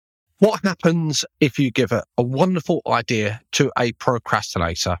What happens if you give a wonderful idea to a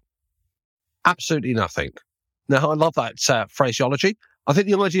procrastinator? Absolutely nothing. Now, I love that phraseology. I think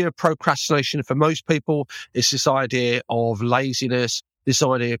the idea of procrastination for most people is this idea of laziness, this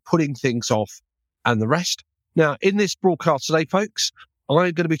idea of putting things off and the rest. Now, in this broadcast today, folks, I'm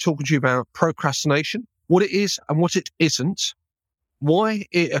going to be talking to you about procrastination, what it is and what it isn't, why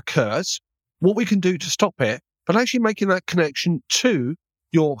it occurs, what we can do to stop it, but actually making that connection to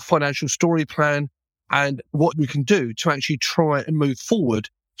your financial story plan and what we can do to actually try and move forward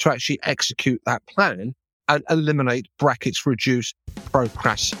to actually execute that plan and eliminate brackets reduce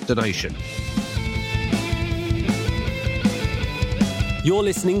procrastination. You're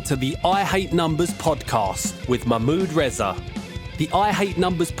listening to the I Hate Numbers podcast with Mahmood Reza. The I Hate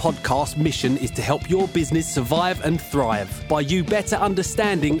Numbers podcast mission is to help your business survive and thrive by you better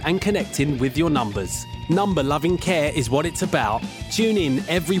understanding and connecting with your numbers. Number-loving care is what it's about. Tune in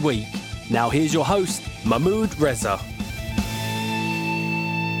every week. Now here's your host, Mahmood Reza.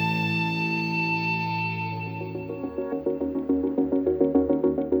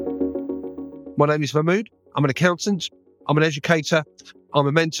 My name is Mahmood. I'm an accountant. I'm an educator. I'm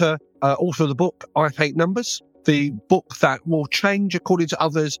a mentor, author of the book, I Hate Numbers, the book that will change, according to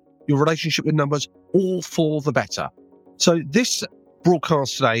others, your relationship with numbers, all for the better. So this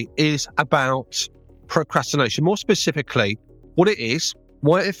broadcast today is about procrastination, more specifically, what it is,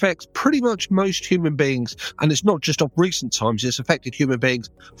 why it affects pretty much most human beings, and it's not just of recent times, it's affected human beings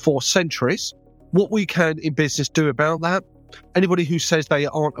for centuries, what we can in business do about that. Anybody who says they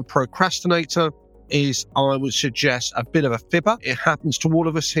aren't a procrastinator is, I would suggest, a bit of a fibber. It happens to all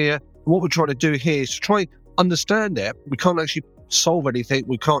of us here. And what we're trying to do here is to try and understand it. We can't actually solve anything.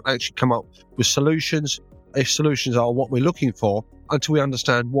 We can't actually come up with solutions, if solutions are what we're looking for, until we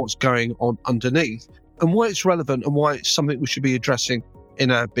understand what's going on underneath and why it's relevant and why it's something we should be addressing in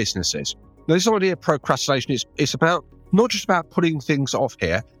our businesses. Now, this idea of procrastination is about not just about putting things off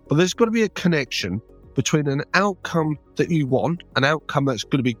here, but there's got to be a connection between an outcome that you want, an outcome that's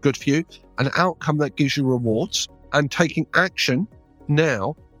going to be good for you, an outcome that gives you rewards, and taking action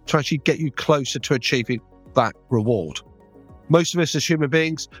now to actually get you closer to achieving that reward. Most of us as human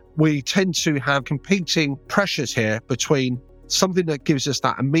beings, we tend to have competing pressures here between something that gives us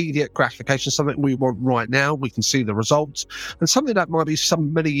that immediate gratification, something we want right now, we can see the results, and something that might be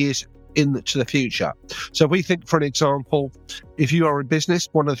some many years into the future. So if we think, for an example, if you are in business,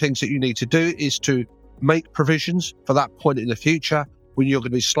 one of the things that you need to do is to make provisions for that point in the future when you're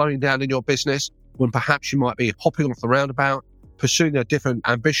going to be slowing down in your business, when perhaps you might be hopping off the roundabout, pursuing a different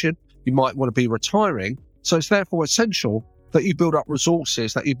ambition, you might want to be retiring. So it's therefore essential that you build up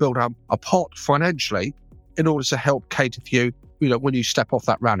resources, that you build up a pot financially in order to help cater for you, when you step off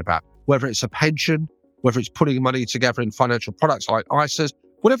that roundabout, whether it's a pension, whether it's putting money together in financial products like ISAs,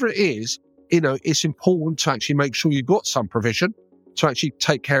 whatever it is, it's important to actually make sure you've got some provision to actually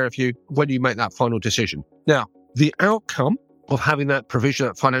take care of you when you make that final decision. Now, the outcome of having that provision,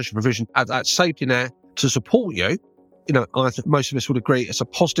 that financial provision, that safety net to support you, I think most of us would agree it's a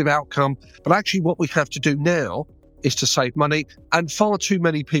positive outcome, but actually what we have to do now is to save money, and far too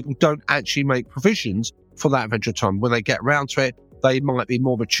many people don't actually make provisions for that eventual time. When they get around to it, they might be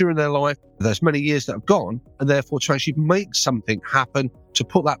more mature in their life, there's many years that have gone, and therefore to actually make something happen, to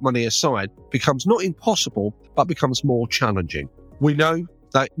put that money aside, becomes not impossible, but becomes more challenging. We know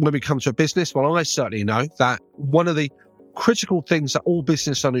that when we come to a business, well, I certainly know that one of the critical things that all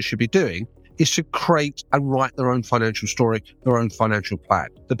business owners should be doing is to create and write their own financial story, their own financial plan.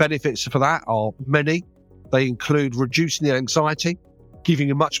 The benefits for that are many. They include reducing the anxiety, giving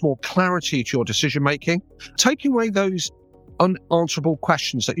you much more clarity to your decision making, taking away those unanswerable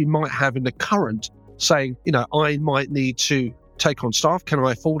questions that you might have in the current, saying, I might need to take on staff. Can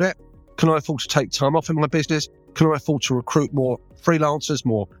I afford it? Can I afford to take time off in my business? Can I afford to recruit more freelancers,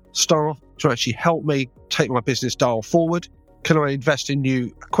 more staff to actually help me take my business dial forward? Can I invest in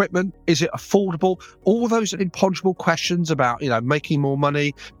new equipment? Is it affordable? All those imponderable questions about, making more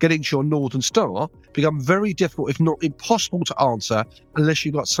money, getting to your Northern Star become very difficult, if not impossible to answer, unless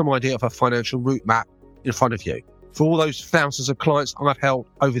you've got some idea of a financial route map in front of you. For all those thousands of clients I've helped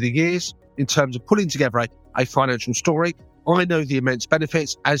over the years in terms of putting together a financial story, I know the immense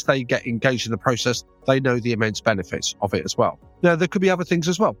benefits. As they get engaged in the process, they know the immense benefits of it as well. Now, there could be other things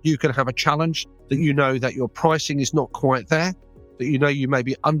as well. You can have a challenge that that your pricing is not quite there, that you may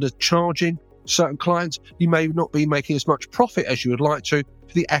be undercharging certain clients. You may not be making as much profit as you would like to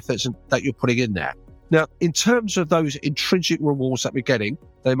for the efforts that you're putting in there. Now, in terms of those intrinsic rewards that we're getting,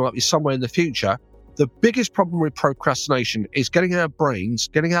 they might be somewhere in the future. The biggest problem with procrastination is getting our brains,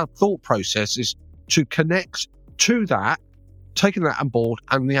 getting our thought processes to connect to that taking that on board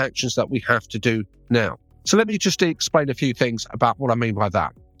and the actions that we have to do now. So let me just explain a few things about what I mean by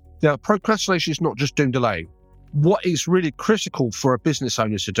that. Now, procrastination is not just doom delaying. What is really critical for a business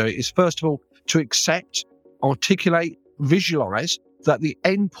owner to do is, first of all, to accept, articulate, visualize that the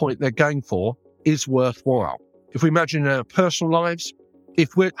end point they're going for is worthwhile. If we imagine in our personal lives,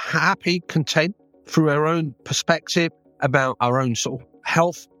 if we're happy, content through our own perspective about our own sort of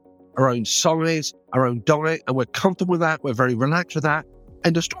health, our own size, our own diet, and we're comfortable with that, we're very relaxed with that,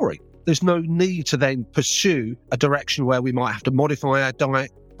 end of story. There's no need to then pursue a direction where we might have to modify our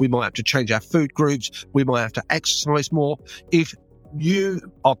diet, we might have to change our food groups, we might have to exercise more. If you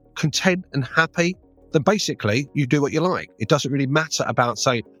are content and happy, then basically you do what you like. It doesn't really matter about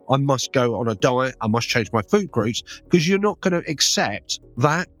saying, I must go on a diet, I must change my food groups, because you're not going to accept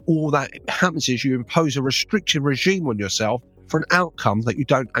that. All that happens is you impose a restrictive regime on yourself for an outcome that you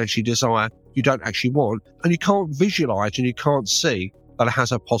don't actually desire, you don't actually want, and you can't visualize and you can't see that it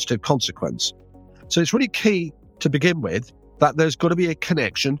has a positive consequence. So it's really key to begin with that there's got to be a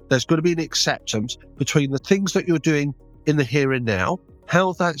connection, there's got to be an acceptance between the things that you're doing in the here and now,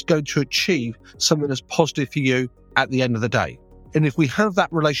 how that's going to achieve something that's positive for you at the end of the day. And if we have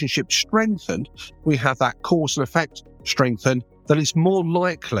that relationship strengthened, we have that cause and effect strengthened, then it's more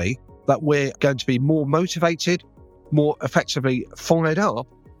likely that we're going to be more motivated, more effectively fired up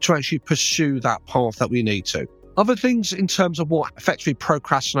to actually pursue that path that we need to. Other things in terms of what effectively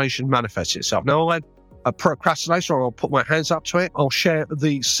procrastination manifests itself. Now, I'm a procrastinator, I'll put my hands up to it. I'll share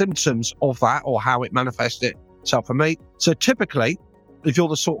the symptoms of that or how it manifests itself for me. So typically, if you're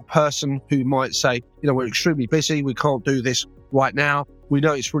the sort of person who might say, we're extremely busy, we can't do this right now, we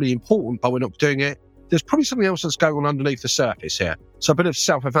know it's really important, but we're not doing it, there's probably something else that's going on underneath the surface here. So a bit of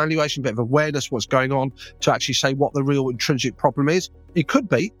self-evaluation, a bit of awareness what's going on to actually say what the real intrinsic problem is. It could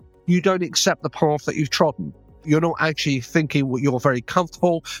be you don't accept the path that you've trodden. You're not actually thinking you're very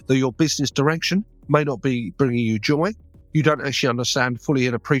comfortable, that your business direction may not be bringing you joy. You don't actually understand fully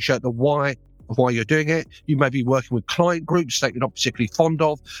and appreciate the why of why you're doing it. You may be working with client groups that you're not particularly fond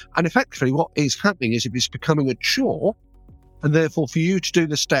of. And effectively what is happening is if it's becoming a chore, and therefore for you to do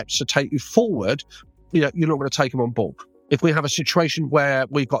the steps to take you forward, you're not going to take them on board. If we have a situation where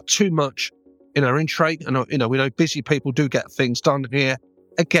we've got too much in our intake, and we know busy people do get things done here,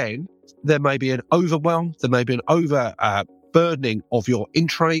 again, there may be an overwhelm, there may be an overburdening of your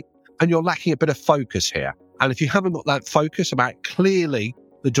intake, and you're lacking a bit of focus here. And if you haven't got that focus about clearly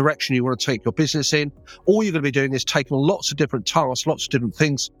the direction you want to take your business in, all you're going to be doing is taking lots of different tasks, lots of different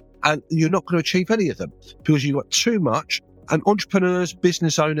things, and you're not going to achieve any of them because you've got too much. And entrepreneurs,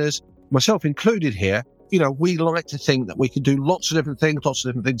 business owners, myself included here, we like to think that we can do lots of different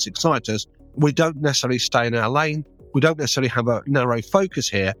things excite us. We don't necessarily stay in our lane. We don't necessarily have a narrow focus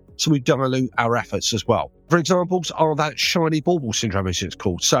here, so we dilute our efforts as well. For examples are that shiny bauble syndrome, as it's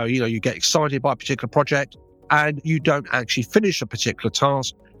called. So, you get excited by a particular project and you don't actually finish a particular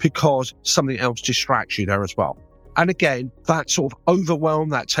task because something else distracts you there as well. And again, that sort of overwhelm,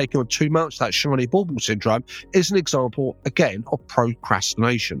 that taking on too much, that shiny bauble syndrome is an example, again, of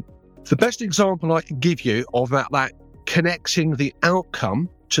procrastination. The best example I can give you of that connecting the outcome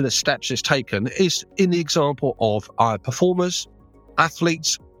to the steps it's taken is in the example of our performers.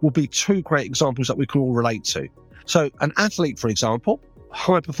 Athletes will be two great examples that we can all relate to. So an athlete, for example,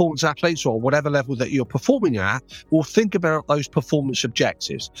 high performance athletes or whatever level that you're performing at will think about those performance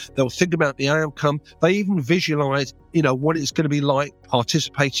objectives. They'll think about the outcome. They even visualize, what it's going to be like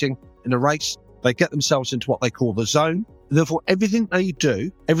participating in a race. They get themselves into what they call the zone. Therefore, everything they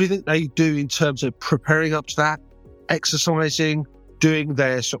do in terms of preparing up to that, exercising, doing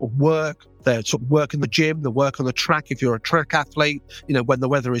their sort of work, their sort of work in the gym, the work on the track if you're a track athlete, when the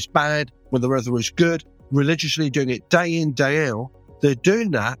weather is bad, when the weather is good, religiously doing it day in, day out. They're doing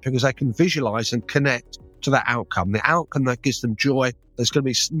that because they can visualize and connect to that outcome, the outcome that gives them joy. There's going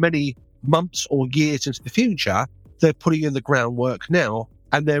to be many months or years into the future. They're putting in the groundwork now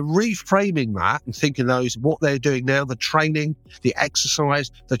and they're reframing that and thinking what they're doing now, the training, the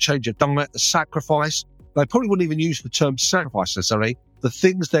exercise, the change of diet, the sacrifice. They probably wouldn't even use the term sacrifice necessarily. The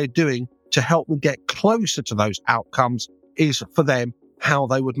things they're doing to help them get closer to those outcomes is for them how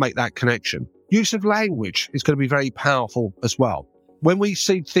they would make that connection. Use of language is going to be very powerful as well. When we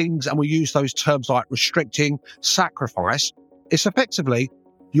see things and we use those terms like restricting, sacrifice, it's effectively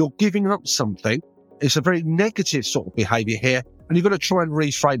you're giving up something. It's a very negative sort of behavior here, and you've got to try and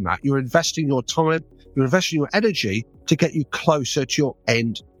reframe that. You're investing your time, you're investing your energy to get you closer to your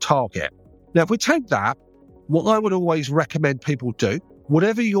end target. Now, if we take that, what I would always recommend people do,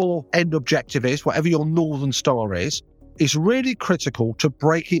 whatever your end objective is, whatever your Northern Star is really critical to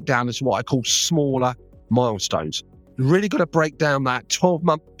break it down into what I call smaller milestones. You've really got to break down that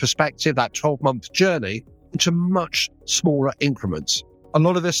 12-month perspective, that 12-month journey into much smaller increments. A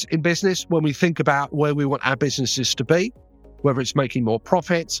lot of us in business, when we think about where we want our businesses to be, whether it's making more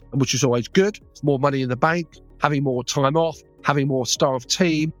profits, which is always good, more money in the bank, having more time off, having more staff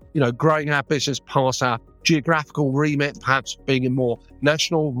team, growing our business past our geographical remit, perhaps being in more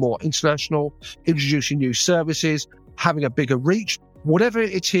national, more international, introducing new services, having a bigger reach, whatever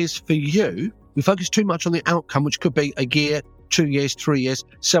it is for you, we focus too much on the outcome, which could be a year, 2 years, 3 years,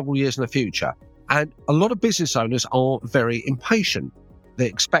 several years in the future. And a lot of business owners are very impatient. The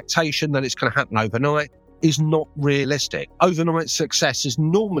expectation that it's going to happen overnight is not realistic. Overnight success is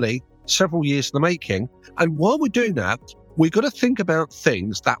normally several years in the making. And while we're doing that, we've got to think about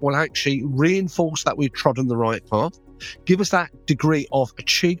things that will actually reinforce that we've trodden the right path, give us that degree of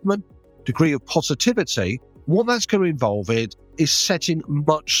achievement, degree of positivity. What that's going to involve is setting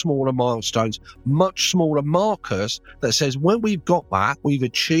much smaller milestones, much smaller markers that says when we've got that, we've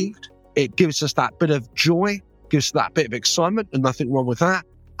achieved. It gives us that bit of joy, gives us that bit of excitement, and nothing wrong with that.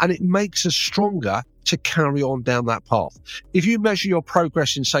 And it makes us stronger to carry on down that path. If you measure your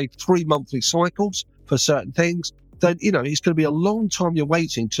progress in, say, 3 monthly cycles for certain things, then, it's going to be a long time you're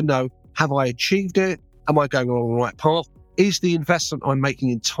waiting to know, have I achieved it? Am I going along the right path? Is the investment I'm making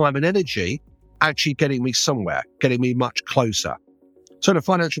in time and energy actually getting me somewhere, getting me much closer? So in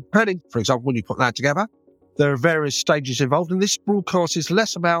financial planning, for example, when you put that together, there are various stages involved. And this broadcast is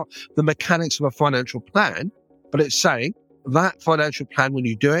less about the mechanics of a financial plan, but it's saying that financial plan, when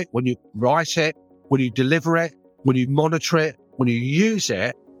you do it, when you write it, when you deliver it, when you monitor it, when you use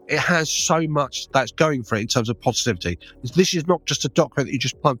it, it has so much that's going for it in terms of positivity. This is not just a document that you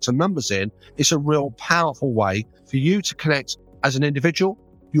just plug some numbers in. It's a real powerful way for you to connect as an individual,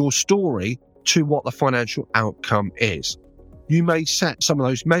 your story to what the financial outcome is. You may set some of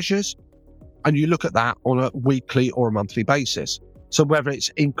those measures and you look at that on a weekly or a monthly basis. So whether it's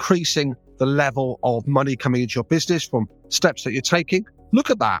increasing the level of money coming into your business from steps that you're taking, look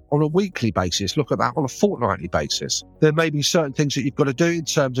at that on a weekly basis, look at that on a fortnightly basis. There may be certain things that you've got to do in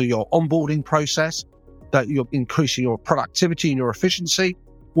terms of your onboarding process, that you're increasing your productivity and your efficiency.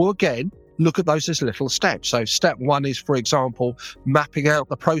 Well, again, look at those as little steps. So step one is, for example, mapping out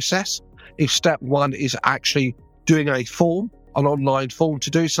the process. If step one is actually doing a form, an online form to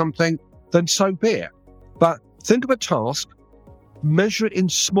do something, then so be it. But think of a task, measure it in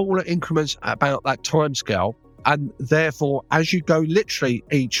smaller increments about that timescale, and therefore, as you go literally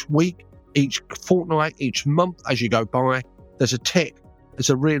each week, each fortnight, each month, as you go by, there's a tick, there's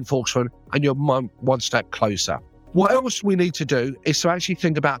a reinforcement, and you're one step closer. What else we need to do is to actually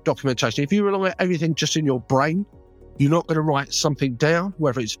think about documentation. If you rely on everything just in your brain, you're not going to write something down,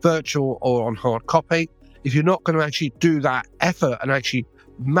 whether it's virtual or on hard copy. If you're not going to actually do that effort and actually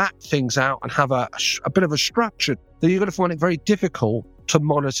map things out and have a bit of a structure, then you're going to find it very difficult to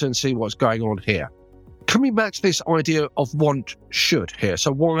monitor and see what's going on here. Coming back to this idea of want should here.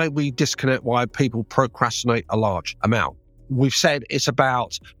 So why we disconnect, why people procrastinate a large amount. We've said it's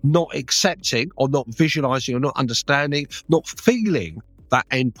about not accepting or not visualizing or not understanding, not feeling that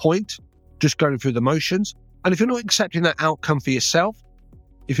end point, just going through the motions. And if you're not accepting that outcome for yourself,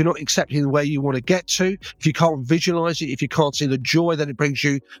 if you're not accepting where you want to get to, if you can't visualize it, if you can't see the joy that it brings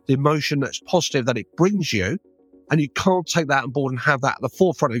you, the emotion that's positive that it brings you, and you can't take that on board and have that at the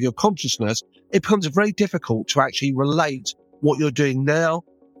forefront of your consciousness, it becomes very difficult to actually relate what you're doing now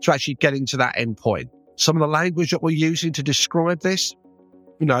to actually getting to that end point. Some of the language that we're using to describe this,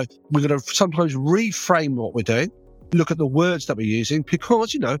 we're going to sometimes reframe what we're doing, look at the words that we're using,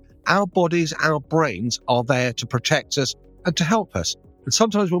 because, our bodies, our brains are there to protect us and to help us. And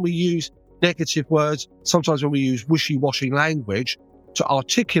sometimes when we use negative words, sometimes when we use wishy-washy language to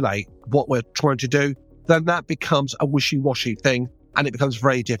articulate what we're trying to do, then that becomes a wishy-washy thing and it becomes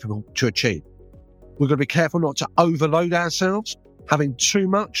very difficult to achieve. We're going to be careful not to overload ourselves, having too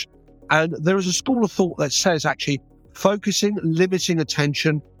much. And there is a school of thought that says actually focusing, limiting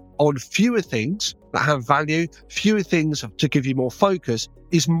attention on fewer things that have value, fewer things to give you more focus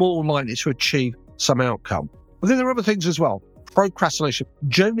is more likely to achieve some outcome. But then there are other things as well. Procrastination,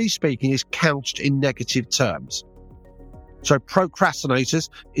 generally speaking, is couched in negative terms. So procrastinators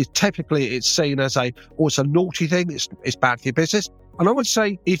is typically, it's seen as it's a naughty thing. It's bad for your business. And I would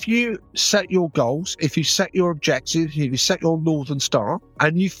say if you set your goals, if you set your objectives, if you set your Northern Star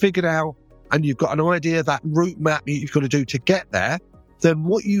and you figured out and you've got an idea, that route map you've got to do to get there, then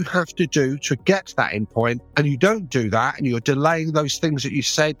what you have to do to get to that end point, and you don't do that and you're delaying those things that you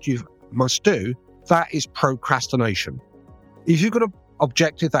said you must do, that is procrastination. If you've got an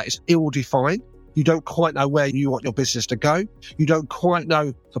objective that is ill-defined, you don't quite know where you want your business to go, you don't quite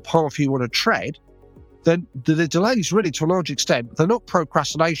know the path you want to tread, then the delays really, to a large extent, they're not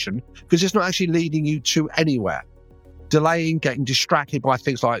procrastination because it's not actually leading you to anywhere. Delaying, getting distracted by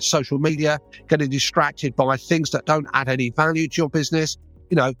things like social media, getting distracted by things that don't add any value to your business.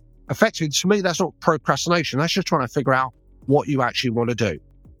 Effectively, to me, that's not procrastination. That's just trying to figure out what you actually want to do.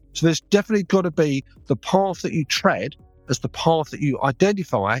 So there's definitely got to be the path that you tread as the path that you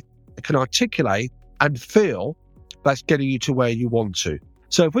identify and can articulate and feel that's getting you to where you want to.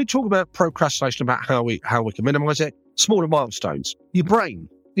 So if we talk about procrastination, about how we can minimize it, smaller milestones, your brain,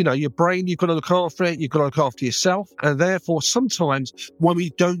 you've got to look after it. You've got to look after yourself. And therefore, sometimes when we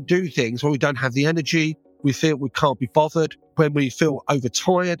don't do things, when we don't have the energy, we feel we can't be bothered, when we feel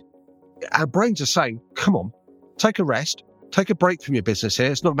overtired, our brains are saying, come on, take a rest, take a break from your business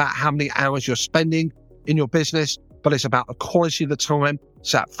here. It's not about how many hours you're spending in your business, but it's about the quality of the time.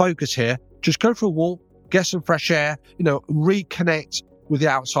 It's that focus here. Just go for a walk, get some fresh air, reconnect with the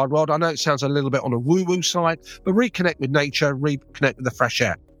outside world. I know it sounds a little bit on a woo-woo side, but reconnect with nature, reconnect with the fresh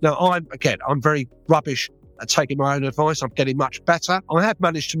air. Now, I'm very rubbish at taking my own advice. I'm getting much better. I have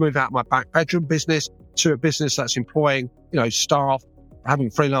managed to move out my back bedroom business to a business that's employing, staff, having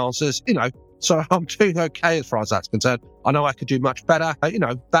freelancers, so I'm doing okay as far as that's concerned. I know I could do much better.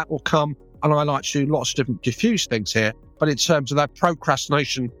 That will come, and I like to do lots of different diffuse things here. But in terms of that,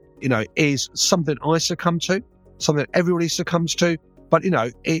 procrastination, is something I succumb to, something everybody succumbs to. But,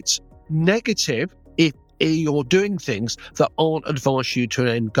 it's negative if you're doing things that aren't advance you to an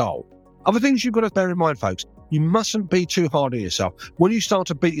end goal. Other things you've got to bear in mind, folks, you mustn't be too hard on yourself. When you start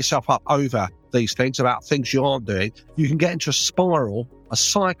to beat yourself up over these things, about things you aren't doing, you can get into a spiral, a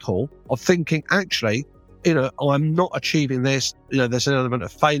cycle of thinking, actually, I'm not achieving this. There's an element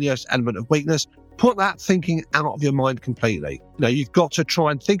of failure, an element of weakness. Put that thinking out of your mind completely. You've got to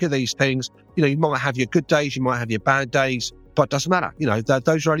try and think of these things. You might have your good days, you might have your bad days, but it doesn't matter.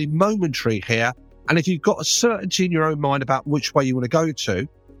 Those are only momentary here. And if you've got a certainty in your own mind about which way you want to go to,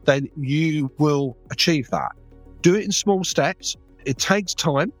 then you will achieve that. Do it in small steps. It takes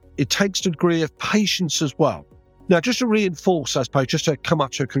time. It takes a degree of patience as well. Now, just to reinforce, I suppose, just to come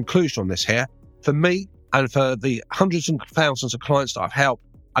up to a conclusion on this here, for me and for the hundreds and thousands of clients that I've helped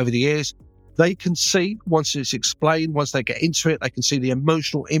over the years, they can see, once it's explained, once they get into it, they can see the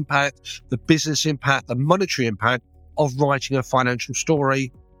emotional impact, the business impact, the monetary impact of writing a financial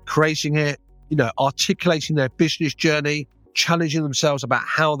story, creating it, articulating their business journey, challenging themselves about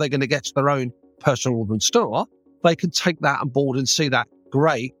how they're going to get to their own personal Northern Star. They can take that on board and see that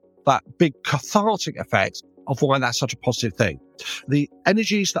big cathartic effect of why that's such a positive thing. The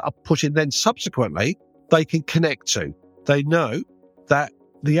energies that are put in then subsequently, they can connect to. They know that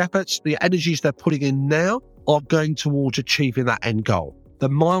the efforts, the energies they're putting in now are going towards achieving that end goal. The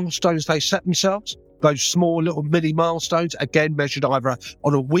milestones they set themselves, those small little mini milestones, again measured either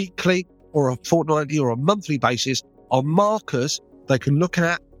on a weekly or a fortnightly or a monthly basis, are markers they can look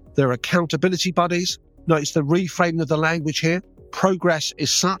at. They're accountability buddies. Notice the reframing of the language here. Progress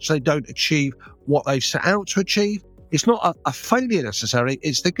is such they don't achieve what they've set out to achieve. It's not a failure necessarily.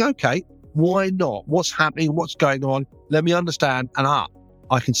 It's thinking, okay, why not? What's happening? What's going on? Let me understand. And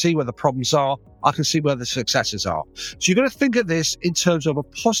I can see where the problems are. I can see where the successes are. So you've got to think of this in terms of a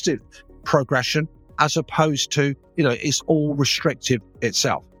positive progression as opposed to, it's all restrictive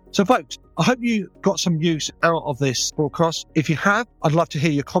itself. So folks, I hope you got some use out of this broadcast. If you have, I'd love to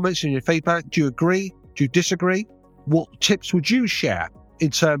hear your comments and your feedback. Do you agree? Do you disagree? What tips would you share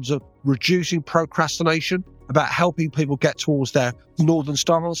in terms of reducing procrastination, about helping people get towards their Northern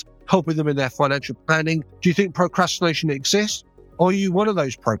Stars, helping them in their financial planning? Do you think procrastination exists? Are you one of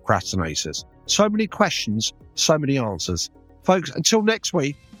those procrastinators? So many questions, so many answers. Folks, until next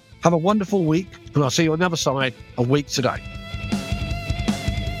week, have a wonderful week, and I'll see you on the other side a week today.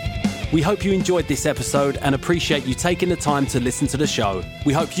 We hope you enjoyed this episode and appreciate you taking the time to listen to the show.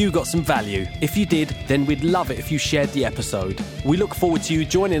 We hope you got some value. If you did, then we'd love it if you shared the episode. We look forward to you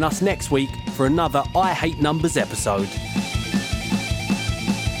joining us next week for another I Hate Numbers episode.